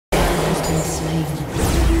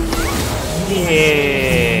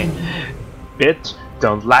Yeah, bitch,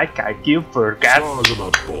 don't like I you forgot. Stars are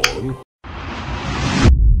not born.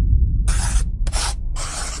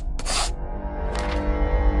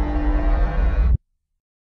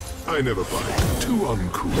 I never bite. Too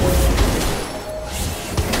uncool.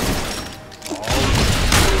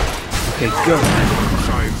 Okay, go.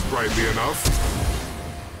 Shines brightly enough.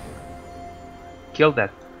 Kill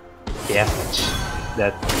that bitch.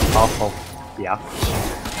 That awful bitch.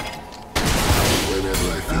 Whenever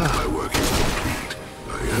I think my work is complete,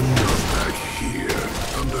 I end up back here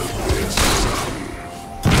under this sun.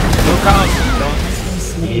 Look out! Don't.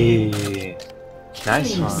 Yeah.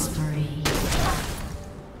 Nice one.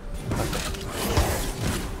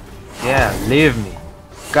 Yeah, leave me.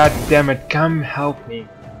 God damn it, come help me.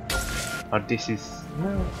 Oh, this is.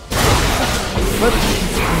 What?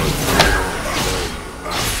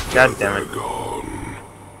 God damn it.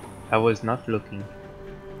 I was not looking.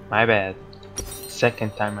 My bad.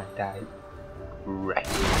 Second time I died. Right.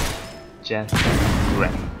 Just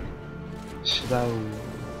right. Should I?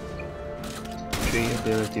 3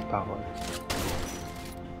 ability power.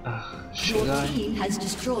 Should Your I? team has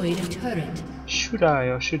destroyed a turret. Should I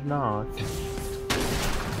or should not?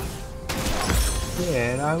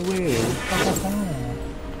 Yeah, I will.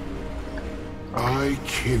 I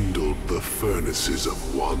kindled the furnaces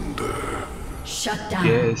of wonder. Shut down.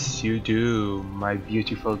 Yes, you do, my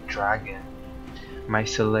beautiful dragon. My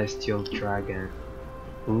celestial dragon.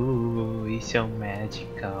 Ooh, he's so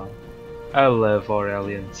magical. I love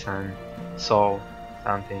Aurelion son. Soul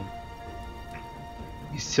something.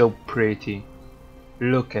 He's so pretty.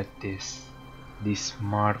 Look at this. This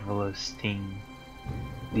marvelous thing.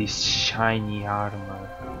 This shiny armor.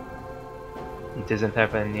 He doesn't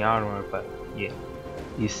have any armor, but yeah.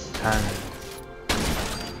 His son.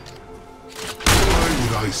 Why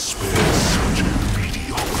would I spare such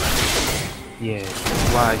mediocrity? Yeah,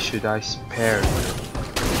 why should I spare you?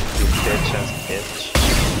 You bitch ass bitch.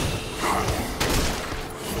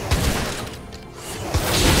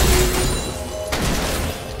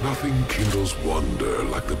 Nothing kindles wonder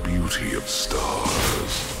like the beauty of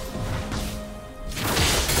stars.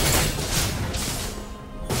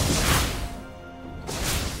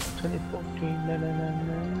 2014, na na na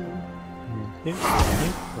na. Okay.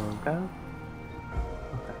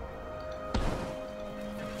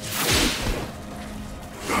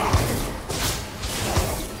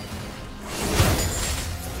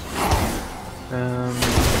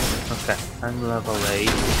 Okay, I'm level 8.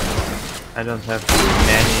 I don't have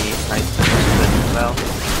many items as well.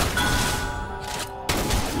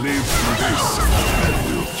 Live through this and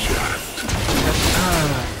we'll chat.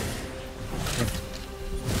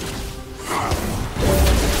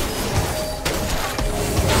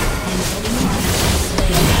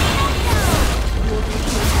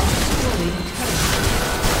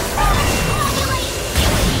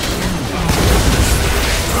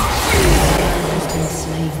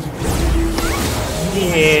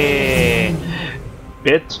 Yeah,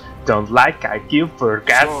 bitch, don't like I you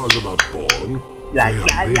forgot. Stars are not born. La They la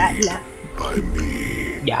are la made la. by me.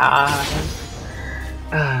 Yeah.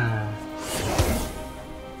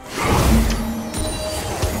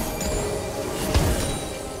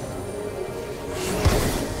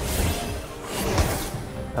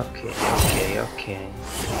 Okay.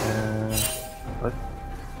 What?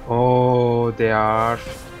 Oh, they are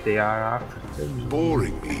after me.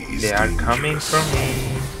 Boring me is They are coming dangerous. from me.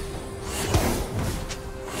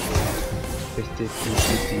 This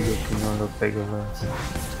looking on the Pegasus.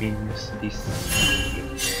 Venus this.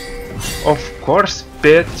 Of course,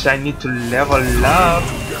 bitch, I need to level up.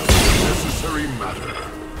 Necessary matter.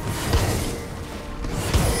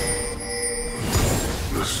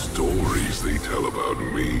 The stories they tell about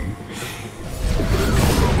me. They're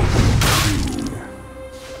probably true.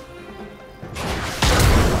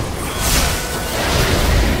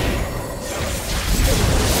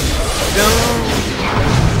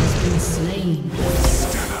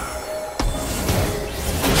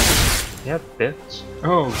 Yeah, bitch.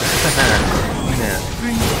 Oh, no.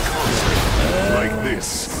 Like this.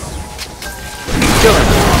 Kill him.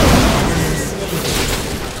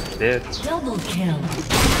 Bitch. Double kill.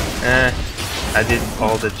 I did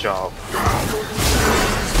all the job.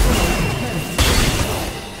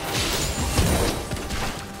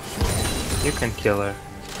 You can kill her.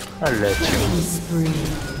 I'll let you. Killing spree.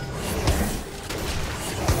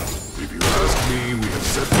 If you ask me, we have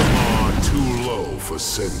set the bar too low for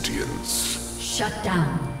sentience. Shut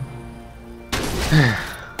down.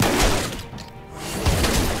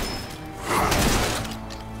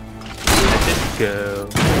 Let it go.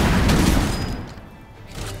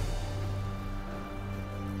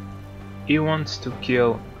 He wants to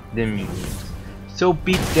kill the minions. So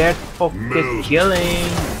be there for the killing,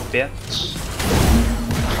 bitch.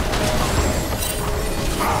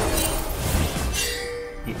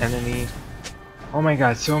 The enemy. Oh my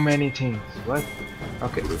god, so many things. What?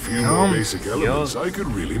 Okay. With a few more basic elements, I could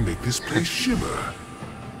really make this place shimmer.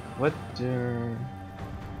 What?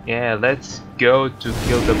 Yeah, let's go to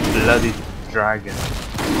kill the bloody dragon.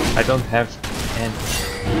 I don't have any.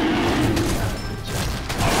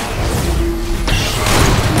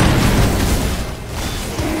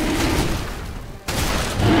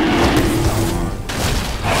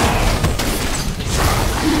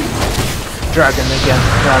 Dragon against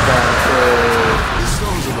dragon. This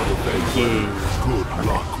sounds another thing. Good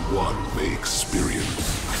luck, one may experience.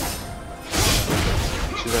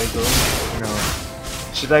 Should I go? No.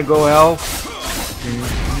 Should I go elf?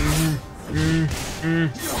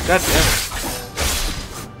 God damn it.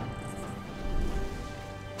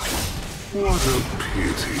 What a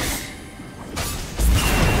pity.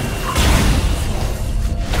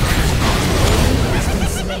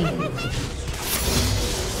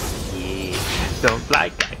 Don't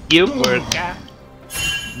like you worker.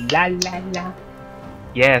 La la la.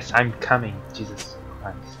 Yes, I'm coming. Jesus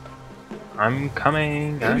Christ. I'm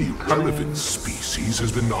coming. Any I'm coming. relevant species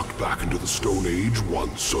has been knocked back into the Stone Age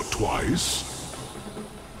once or twice.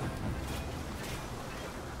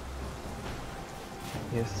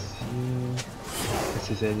 Yes. This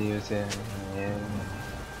is a user.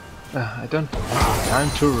 I don't have time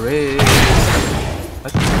to read.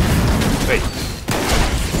 What? Wait.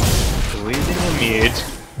 We in the mid.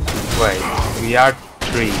 Wait, we are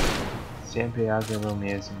 3. Sempre haverá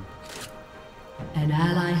mesmo. An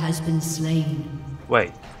ally has been slain.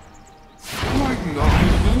 Wait. Might not.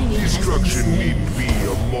 Destruction needn't be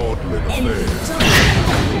a maudlin affair.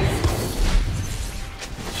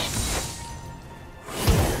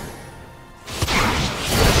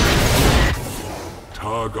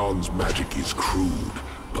 Targon's magic is crude,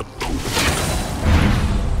 but potent.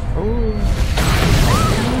 Oh.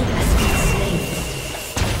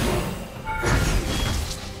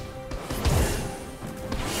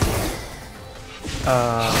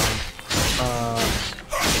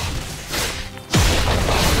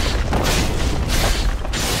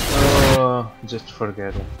 Oh, just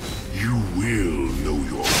forget it. You will know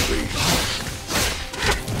your fate.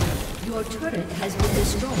 Your turret has been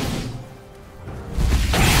destroyed.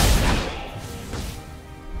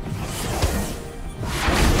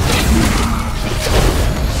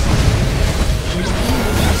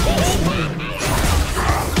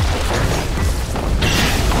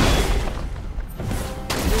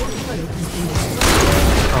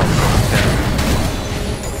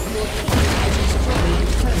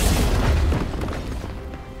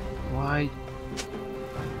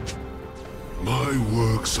 My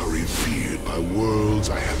works are revered by worlds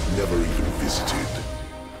I have never even visited.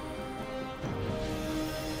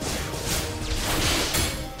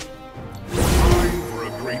 Time for a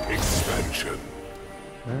great expansion.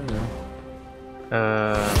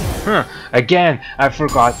 Again, I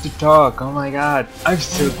forgot to talk. Oh my god, I'm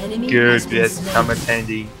so good at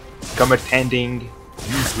commentating.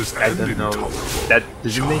 Useless I and don't know. intolerable. That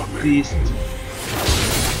doesn't make this.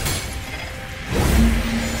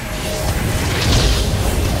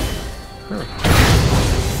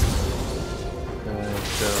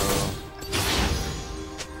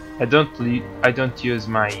 So I don't use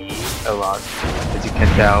my E a lot, as you can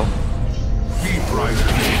tell. Deep rising.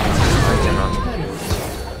 I cannot.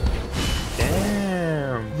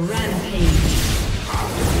 Damn. Rampage.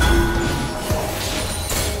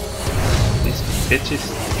 This bitch is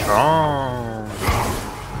strong.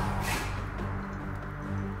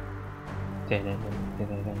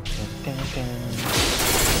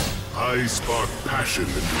 I spark passion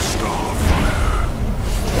into starfire.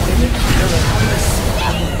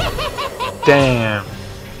 Damn.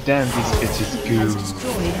 Damn, this bitch is good.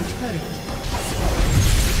 Destroyed a turret.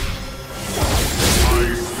 My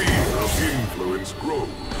sphere of influence grows.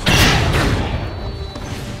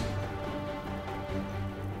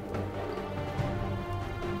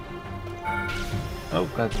 Oh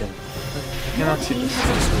god damn. I cannot see this.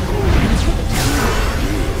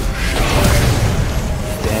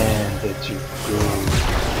 Damn that you good.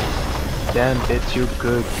 Damn that you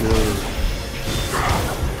good.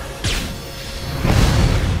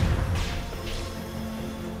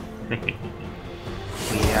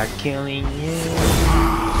 We are killing you.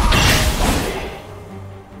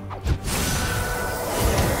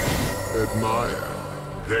 Admire,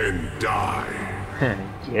 then die.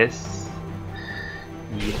 Yes.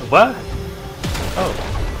 Yeah. What? Oh.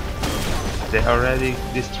 They already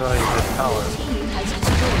destroyed the tower. Team has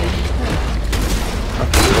destroyed a turret.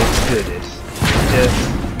 Okay, let's do this. Just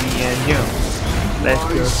me and you. Let's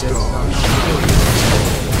go get some kills.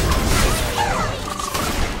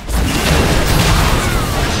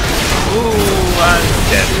 Ooh, I'm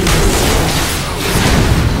dead.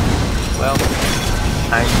 Well,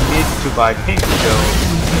 I need to buy pink, so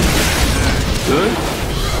good.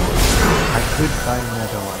 I could buy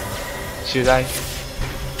another one. Should I?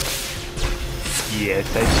 Yes,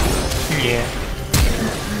 I should. Yeah.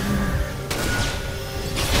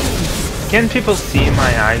 Can people see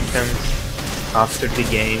my items after the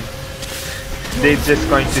game? They're just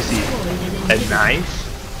going to see a knife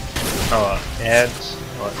or edge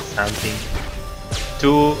or something.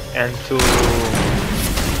 Two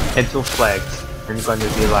flags. And gonna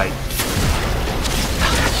be like,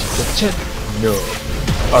 such a no.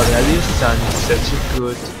 Aurelion's son is such a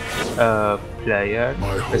good player,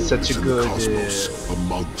 such a good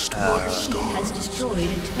amongst my stars. Has destroyed a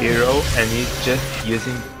turret. hero, and he's just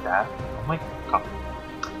using that. Oh my god.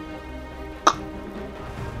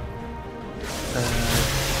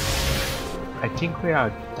 I think we are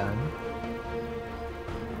done.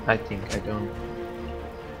 I think I don't.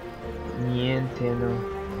 Niente no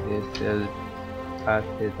es el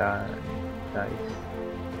parte da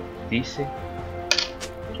dice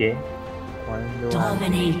que cuando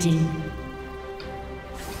Dominating.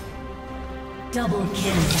 Double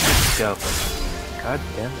kill. double. God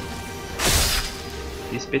damn it.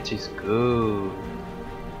 This bitch is good.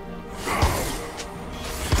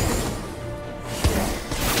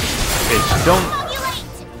 Bitch, don't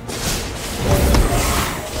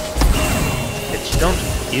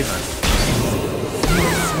even.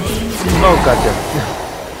 Oh god damn it.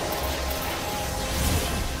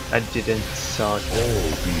 I didn't saw that. All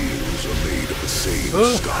beings are made of the same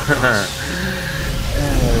Oh. stardust.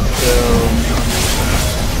 So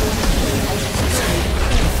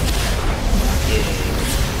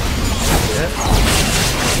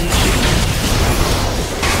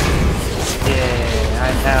yeah, I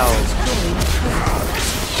help.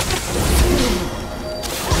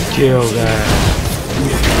 Kill that.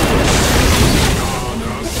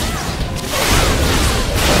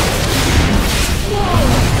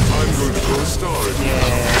 I'm going to go star in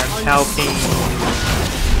Yeah, I'm helping.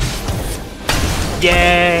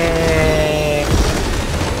 Yeah.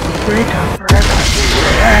 Freedom forever.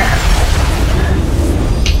 Yeah.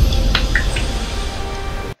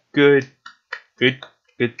 Good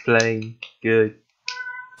play. Good.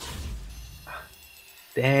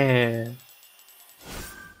 Damn.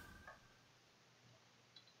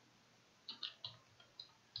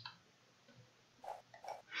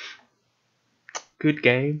 Good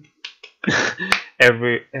game.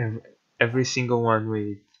 every single one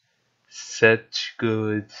with such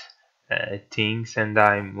good things, and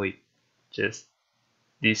I'm with just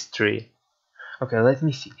these three. Okay, let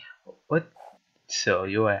me see. What? So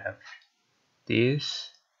you have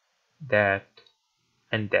this, that,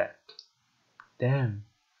 and that. Damn.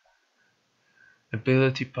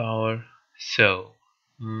 Ability power. So,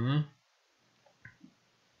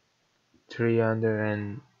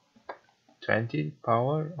 320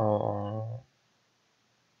 power or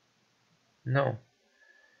no?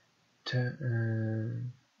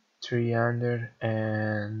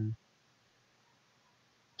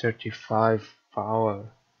 335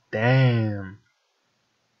 power. Damn.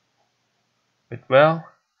 But well,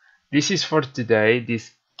 this is for today.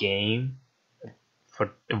 This game for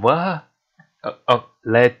what?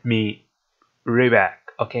 Let me reback.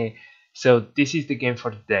 Okay, so this is the game for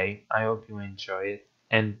today. I hope you enjoy it,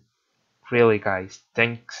 and really, guys,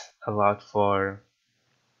 thanks a lot for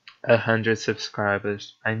 100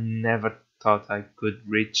 subscribers. I never thought I could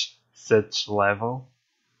reach such level.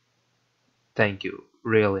 Thank you,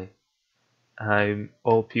 really. I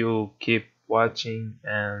hope you keep watching,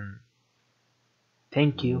 and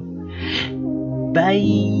thank you.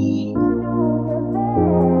 Bye.